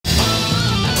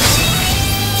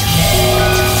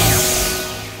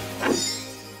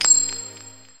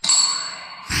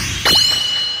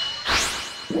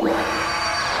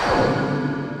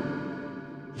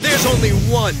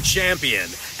one champion,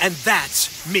 and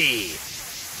that's me.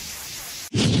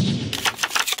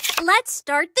 Let's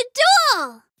start the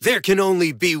duel! There can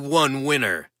only be one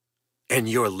winner, and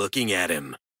you're looking at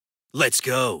him. Let's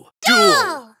go.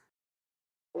 Duel!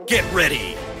 Get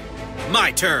ready.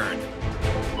 My turn.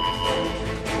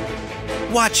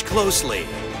 Watch closely.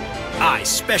 I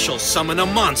special summon a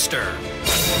monster.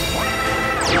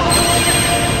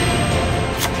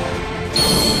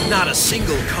 Not a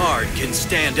single card can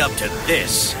stand up to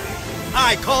this.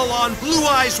 I call on Blue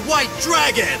Eyes White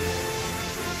Dragon!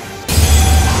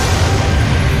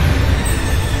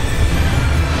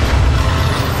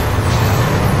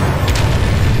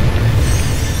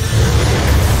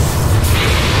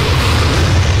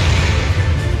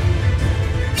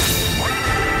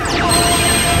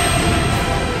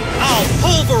 I'll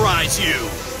pulverize you!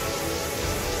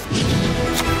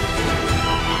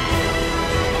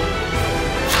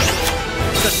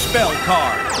 The spell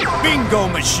card, Bingo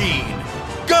Machine,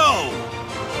 go!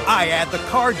 I add the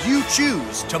card you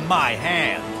choose to my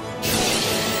hand.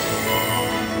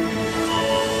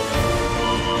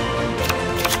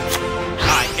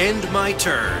 I end my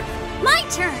turn. My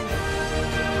turn!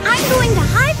 I'm going to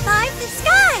high-five the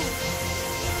sky!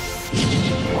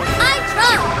 I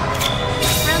draw!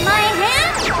 From my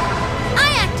hand,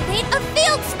 I activate a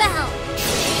field spell!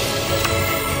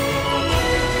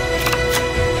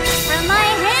 From my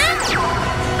hand,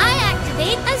 I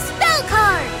activate a spell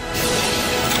card!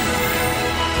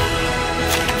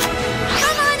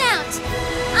 Come on out!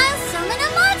 I'll summon a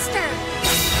monster!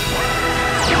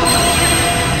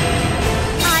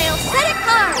 I'll set a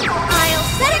card! I'll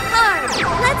set a card!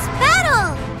 Let's battle!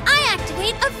 I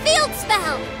activate a field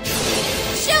spell!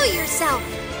 Show yourself!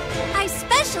 I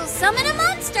special summon a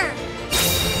monster!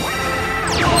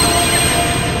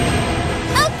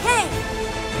 Okay!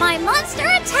 My monster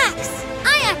attacks!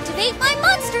 I activate my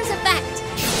monster's effect!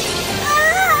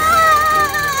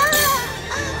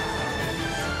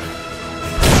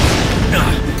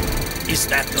 Is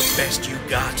that the best you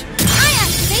got? I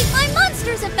activate my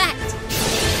monster's effect!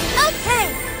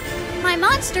 Okay! My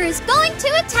monster is going to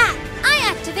attack! I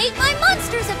activate my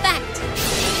monster's effect!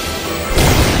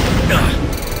 No!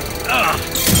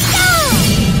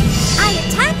 I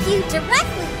attack you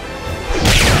directly!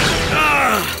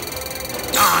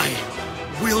 I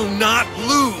will not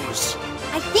lose!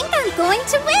 I think I'm going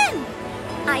to win!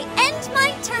 I end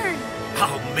my turn!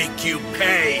 I'll make you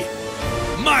pay!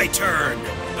 My turn!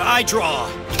 I draw!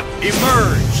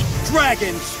 Emerge!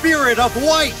 Dragon Spirit of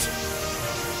White!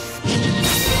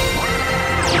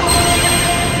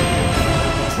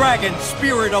 Dragon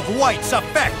Spirit of White's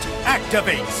effect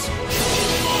activates!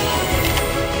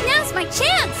 Now's my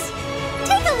chance!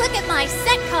 Take a look at my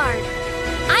set card!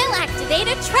 I'll activate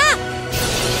a trap!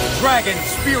 Dragon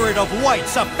Spirit of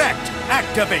White's effect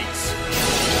activates!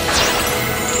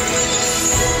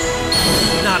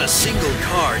 Not a single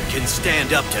card can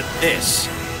stand up to this.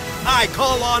 I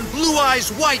call on Blue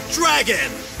Eyes White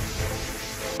Dragon!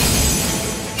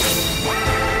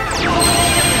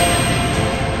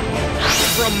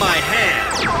 From my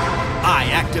hand, I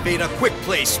activate a quick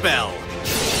play spell.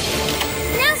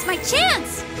 Now's my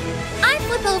chance! I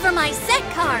flip over my set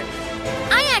card.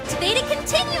 I activate a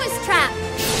continuous trap.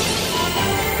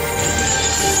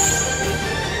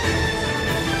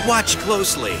 Watch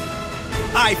closely.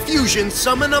 I fusion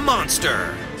summon a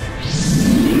monster.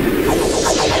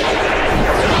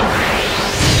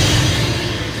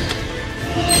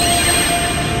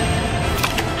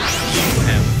 You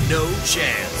have no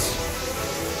chance.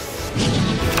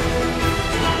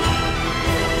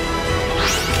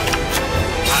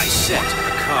 I set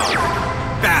a card.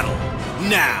 Battle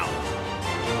now.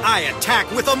 I attack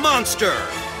with a monster.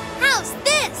 How's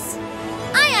this?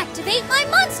 I activate my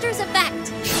monster's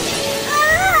effect.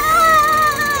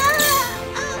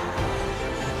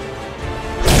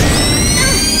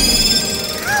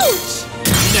 Ouch!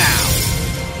 Now,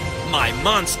 my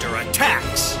monster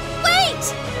attacks.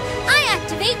 Wait! I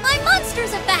activate my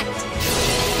monster's effect.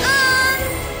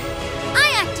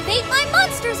 I activate my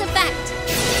monster's effect.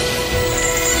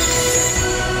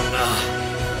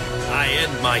 I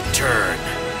end my turn.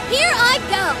 Here I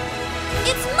go.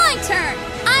 It's my turn.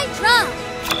 I draw.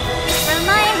 From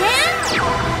my hand,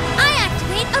 I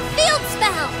activate a field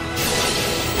spell.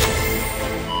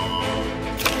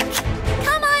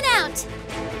 Come on out.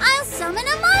 I'll summon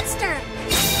a monster.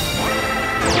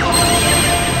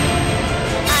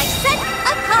 I set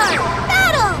a card.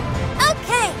 Battle!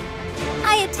 Okay.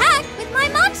 I attack with my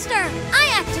monster. I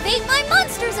activate my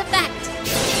monster's effect.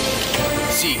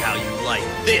 See how you like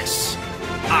this.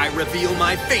 I reveal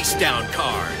my face down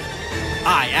card.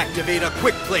 I activate a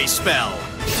quick play spell.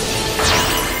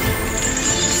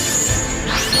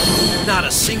 Not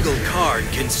a single card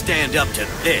can stand up to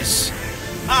this.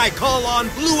 I call on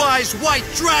Blue Eyes White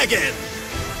Dragon!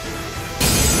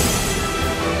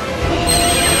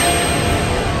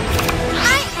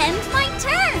 I end my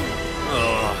turn!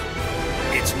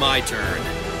 It's my turn.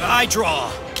 I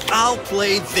draw. I'll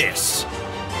play this.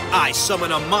 I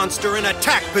summon a monster in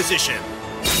attack position.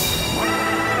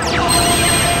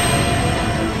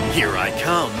 Here I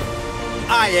come.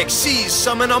 I Xyz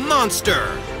summon a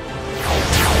monster.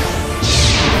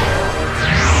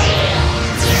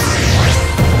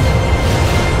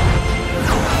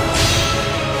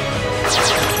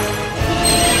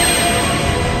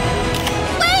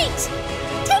 Wait!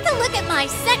 Take a look at my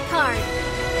set card.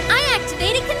 I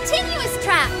activate a continuous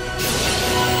trap.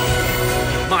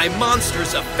 My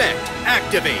monster's effect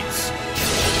activates.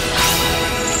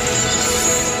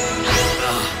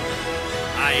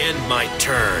 I end my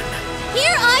turn.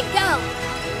 Here I go.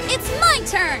 It's my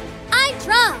turn. I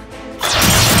draw.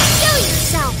 Show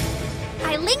yourself.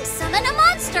 I link summon a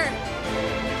monster.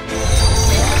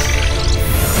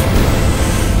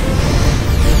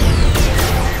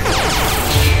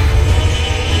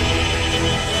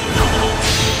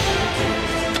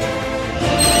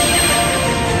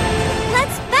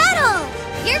 Let's battle.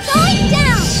 You're going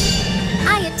down.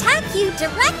 I attack you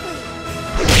directly.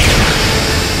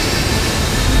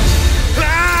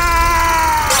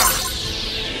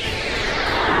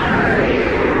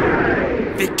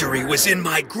 Victory was in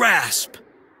my grasp,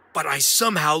 but I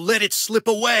somehow let it slip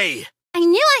away. I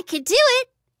knew I could do it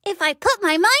if I put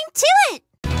my mind to it.